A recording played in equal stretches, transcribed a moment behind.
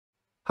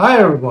Hi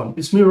everyone,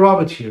 it's me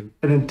Robert here,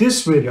 and in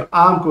this video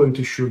I'm going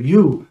to show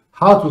you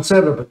how to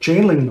set up a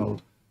Chainlink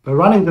node by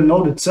running the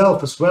node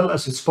itself as well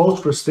as its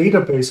Postgres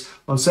database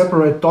on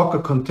separate Docker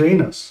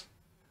containers.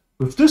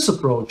 With this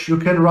approach you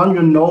can run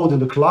your node in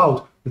the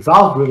cloud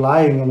without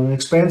relying on an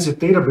expensive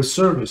database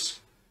service,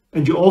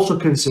 and you also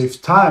can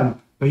save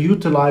time by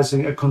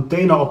utilizing a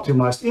container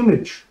optimized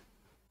image.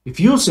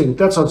 If you think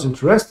that sounds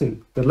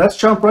interesting, then let's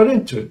jump right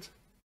into it.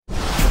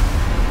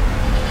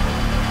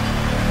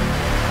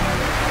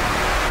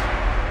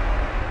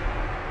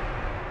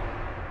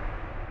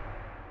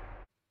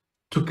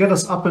 To get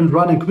us up and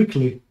running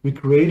quickly, we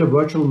create a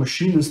virtual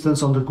machine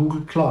instance on the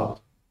Google Cloud.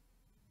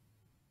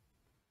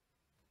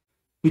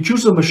 We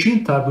choose a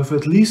machine type with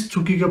at least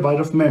 2 GB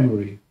of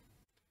memory,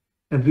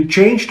 and we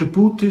change the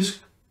boot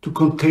disk to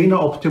Container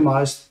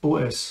Optimized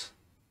OS.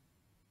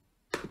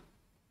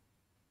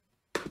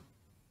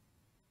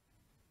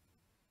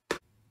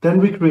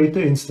 Then we create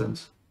the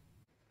instance.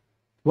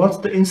 Once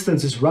the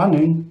instance is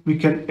running, we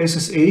can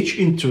SSH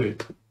into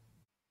it.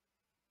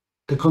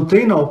 The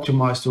Container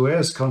Optimized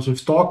OS comes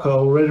with Docker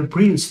already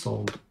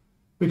pre-installed.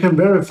 We can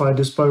verify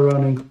this by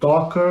running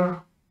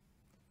docker-v.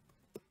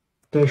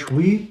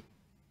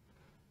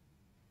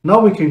 Now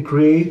we can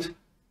create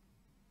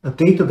a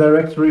data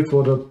directory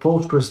for the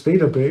Postgres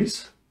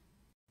database.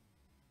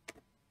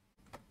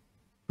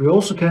 We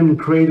also can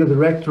create a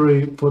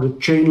directory for the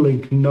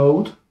Chainlink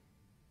Node.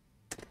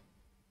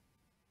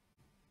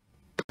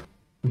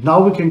 Now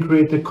we can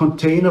create a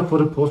container for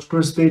the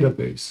Postgres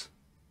database.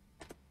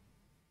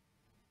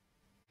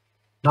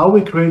 Now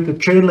we create the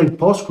Chainlink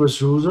Postgres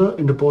user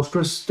in the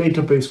Postgres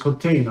database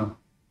container.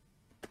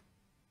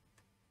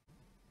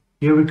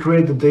 Here we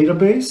create the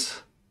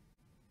database.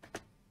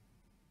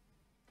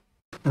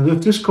 And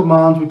with this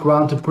command we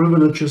grant the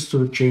privileges to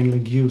the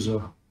Chainlink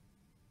user.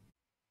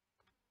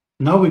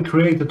 Now we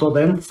create the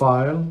 .env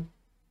file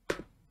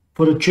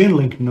for the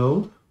Chainlink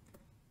node.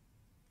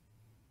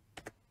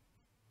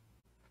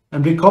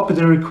 And we copy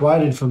the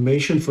required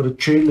information for the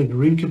Chainlink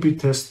Ring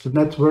test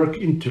network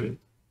into it.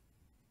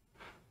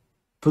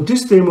 For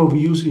this demo we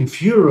use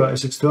Infura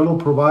as external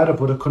provider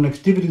for the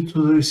connectivity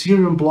to the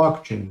Ethereum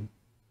blockchain.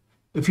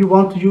 If you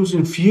want to use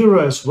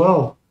Infura as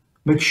well,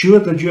 make sure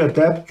that you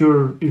adapt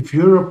your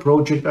Infura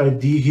project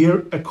ID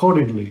here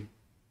accordingly.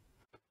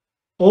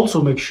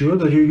 Also make sure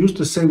that you use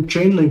the same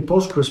Chainlink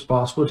Postgres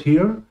password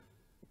here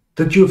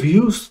that you've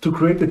used to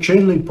create the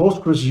Chainlink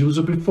Postgres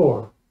user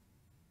before.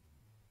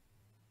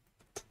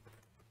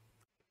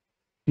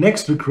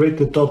 Next we create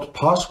the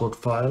 .password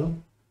file,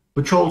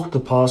 which holds the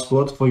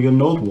password for your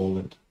node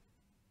wallet.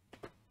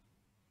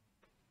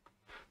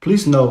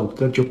 Please note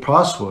that your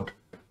password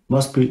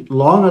must be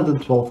longer than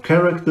 12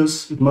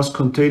 characters. It must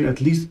contain at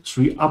least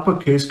 3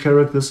 uppercase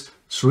characters,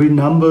 3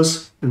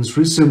 numbers and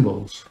 3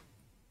 symbols.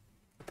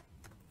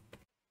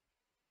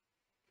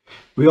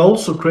 We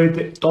also create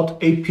the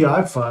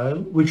 .api file,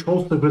 which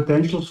holds the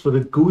credentials for the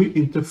GUI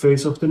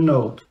interface of the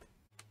node.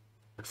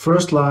 The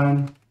first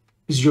line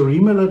is your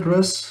email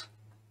address.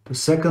 The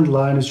second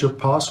line is your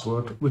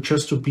password, which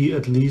has to be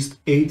at least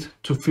 8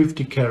 to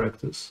 50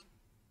 characters.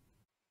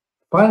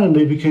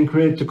 Finally, we can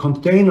create the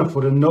container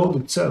for the node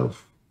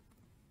itself.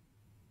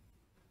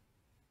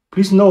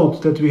 Please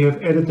note that we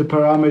have added the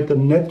parameter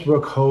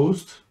network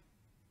host,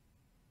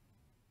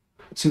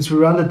 since we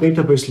run the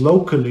database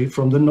locally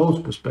from the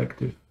node's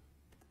perspective.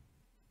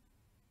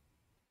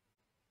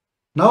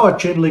 Now our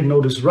Chainlink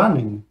node is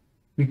running.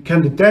 We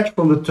can detach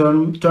from the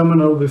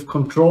terminal with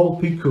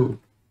Ctrl+PQ.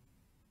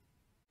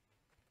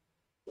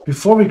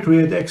 Before we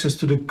create access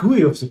to the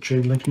GUI of the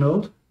Chainlink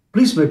node,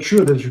 please make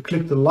sure that you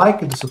click the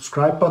like and the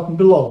subscribe button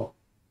below.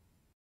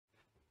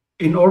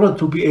 In order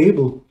to be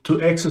able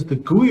to access the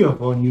GUI of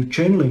our new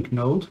Chainlink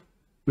node,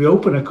 we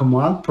open a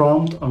command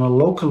prompt on a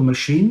local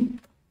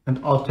machine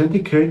and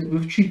authenticate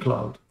with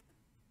gcloud.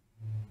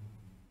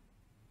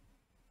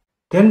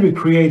 Then we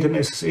create an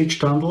SSH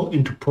tunnel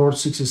into port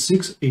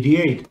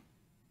 6688.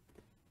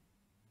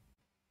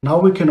 Now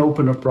we can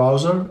open a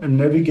browser and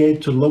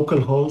navigate to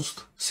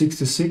localhost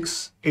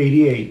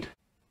 6688.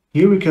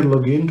 Here we can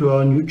log in to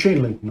our new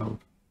Chainlink node.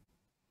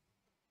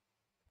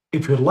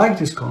 If you like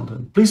this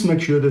content, please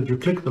make sure that you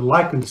click the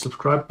like and the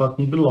subscribe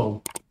button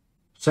below.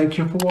 Thank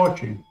you for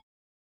watching.